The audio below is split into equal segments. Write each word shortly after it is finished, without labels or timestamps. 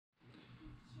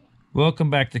Welcome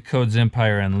back to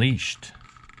CodesEmpire Unleashed.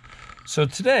 So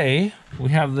today we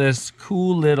have this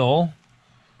cool little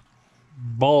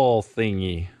ball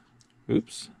thingy.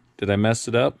 Oops, did I mess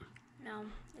it up? No,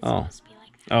 it's supposed to be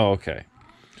like that. Oh, okay.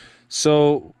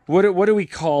 So what do we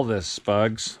call this,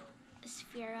 Spugs? A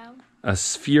Sphero. A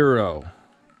Sphero.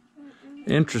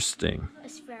 Interesting. A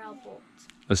Sphero BOLT.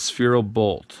 A Sphero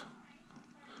BOLT.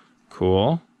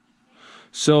 Cool.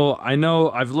 So I know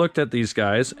I've looked at these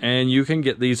guys, and you can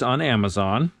get these on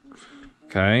Amazon.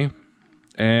 Okay.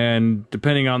 And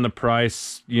depending on the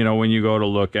price, you know, when you go to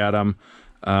look at them,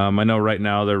 I know right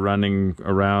now they're running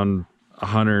around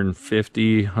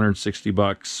 150, 160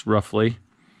 bucks roughly.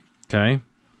 Okay.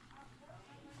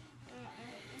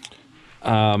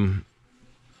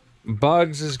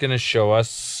 Bugs is going to show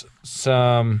us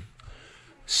some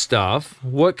stuff.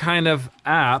 What kind of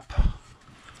app?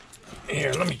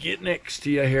 Here, let me get next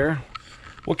to you here.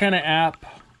 What kind of app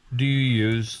do you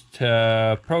use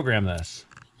to program this?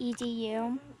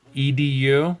 EDU.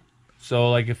 EDU?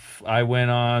 So like if I went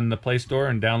on the Play Store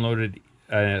and downloaded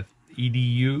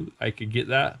EDU, I could get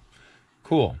that?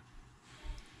 Cool.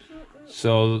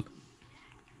 So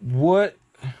what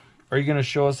are you going to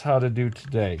show us how to do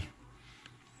today?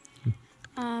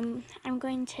 I'm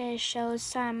going to show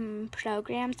some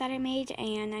programs that I made,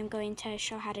 and I'm going to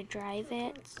show how to drive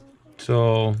it.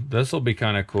 So this will be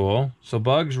kind of cool. So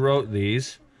Bugs wrote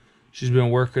these. She's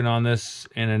been working on this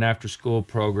in an after-school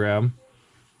program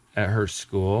at her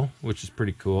school, which is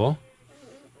pretty cool.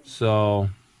 So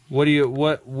what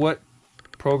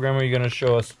program are you going to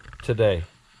show us today?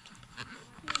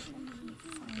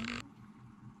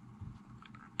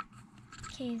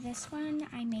 Okay, this one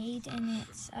I made, and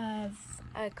it's of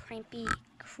a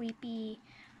creepy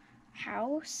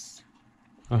house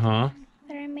that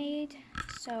I made.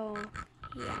 So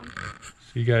yeah.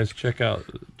 So you guys check out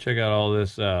all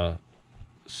this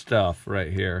stuff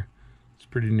right here. It's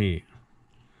pretty neat.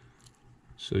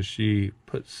 So she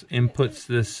inputs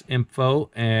this info,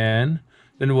 and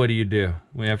then what do you do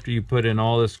after you put in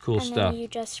all this cool stuff? And then you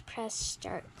just press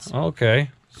start.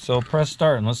 Okay, so press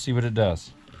start and let's see what it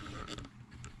does.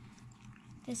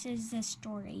 This is the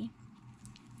story.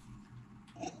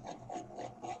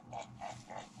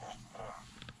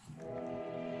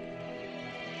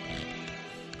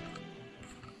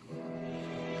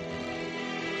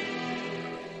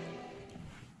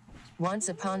 Once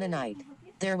upon a night,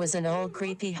 there was an old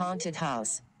creepy haunted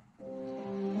house.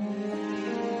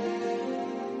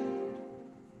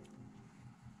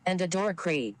 And a door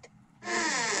creaked.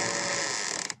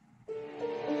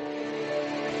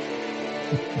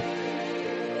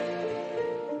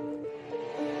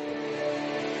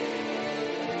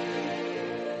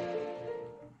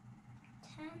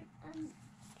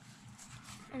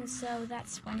 And so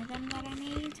that's one of them that I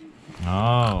made.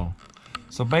 Oh,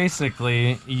 so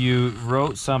basically you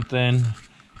wrote something,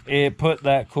 it put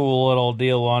that cool little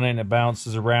deal on it, and it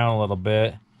bounces around a little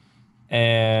bit,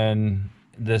 and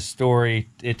the story,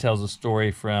 it tells a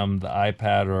story from the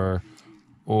iPad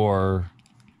or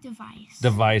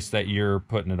device that you're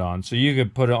putting it on. So you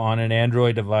could put it on an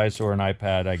Android device or an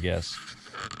iPad, I guess.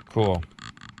 Cool.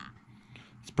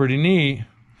 It's pretty neat.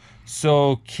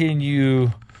 So can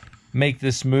you make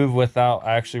this move without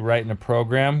actually writing a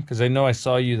program? Because I know I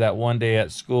saw you that one day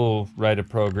at school write a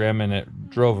program and it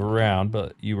drove around,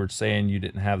 but you were saying you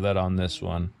didn't have that on this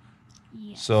one.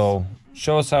 Yes. So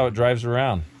show us how it drives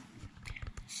around.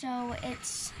 So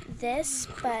it's this,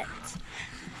 but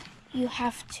you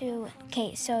have to,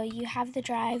 okay, so you have the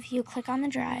drive, you click on the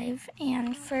drive,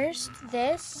 and first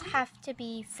this have to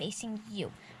be facing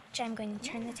you, which I'm going to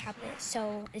turn the tablet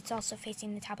so it's also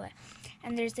facing the tablet.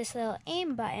 And there's this little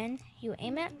aim button, you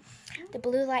aim it, the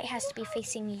blue light has to be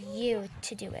facing you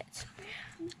to do it.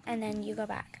 And then you go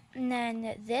back. And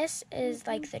then this is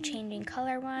like the changing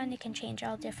color one, it can change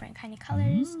all different kind of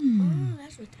colors. Oh,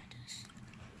 that's what that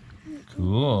does.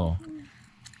 Cool.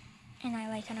 And I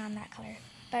like it on that color.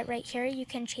 But right here you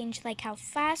can change like how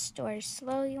fast or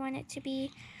slow you want it to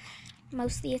be.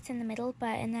 Mostly it's in the middle,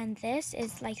 and then this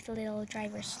is like the little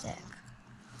driver stick.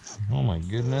 Oh my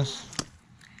goodness.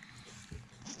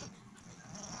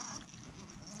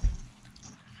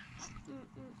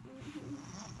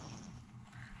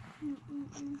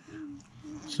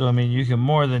 So I mean, you can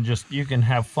more than just, you can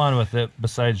have fun with it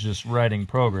besides just writing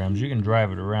programs. You can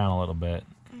drive it around a little bit.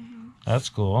 That's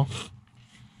cool.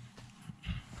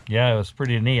 Yeah, it was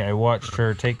pretty neat. I watched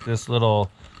her take this little,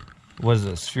 what is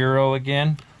it, Sphero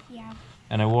again? Yeah.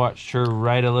 And I watched her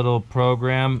write a little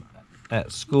program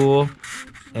at school,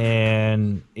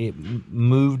 and it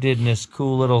moved in this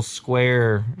cool little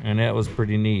square, and it was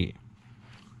pretty neat.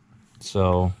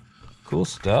 So, cool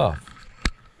stuff.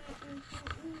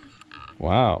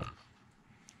 Wow.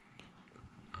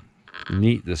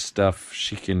 Neat, the stuff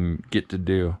she can get to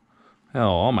do. Hell,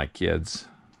 all my kids.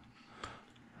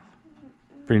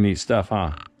 Pretty neat stuff,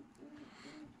 huh?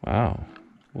 Wow.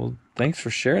 Well, thanks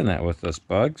for sharing that with us,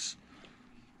 Bugs.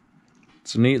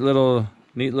 It's a neat little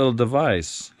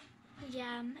device.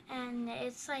 Yeah, and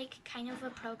it's like kind of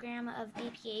a program of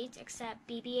BB-8, except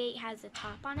BB-8 has a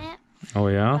top on it. Oh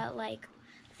yeah? But like,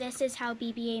 this is how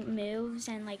BB-8 moves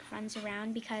and like runs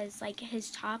around, because like his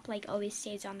top like always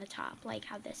stays on the top, like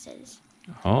how this is.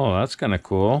 Oh, that's kind of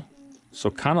cool.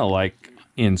 So kind of like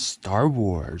in Star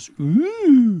Wars.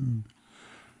 Ooh.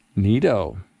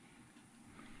 Neato.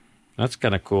 That's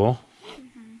kind of cool.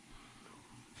 Mm-hmm.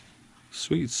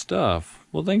 Sweet stuff.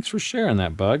 Well, thanks for sharing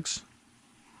that, Bugs.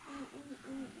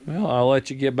 Well, I'll let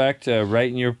you get back to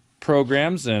writing your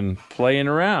programs and playing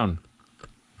around.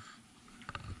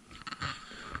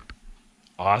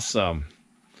 Awesome.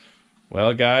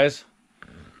 Well, guys,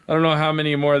 I don't know how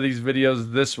many more of these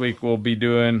videos this week we'll be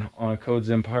doing on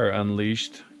CodesEmpire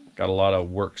Unleashed. Got a lot of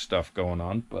work stuff going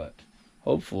on, but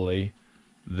hopefully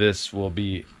this will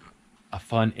be a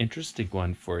fun, interesting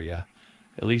one for you.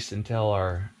 At least until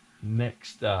our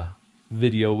next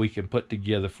video we can put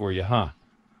together for you, huh?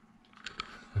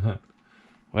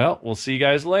 Well, we'll see you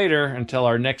guys later until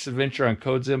our next adventure on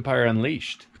CodesEmpire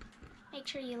Unleashed. Make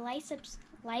sure you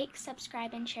like,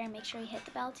 subscribe, and share. Make sure you hit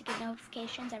the bell to get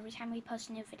notifications every time we post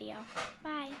a new video.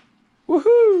 Bye.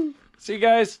 Woohoo! See you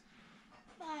guys.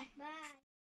 Bye.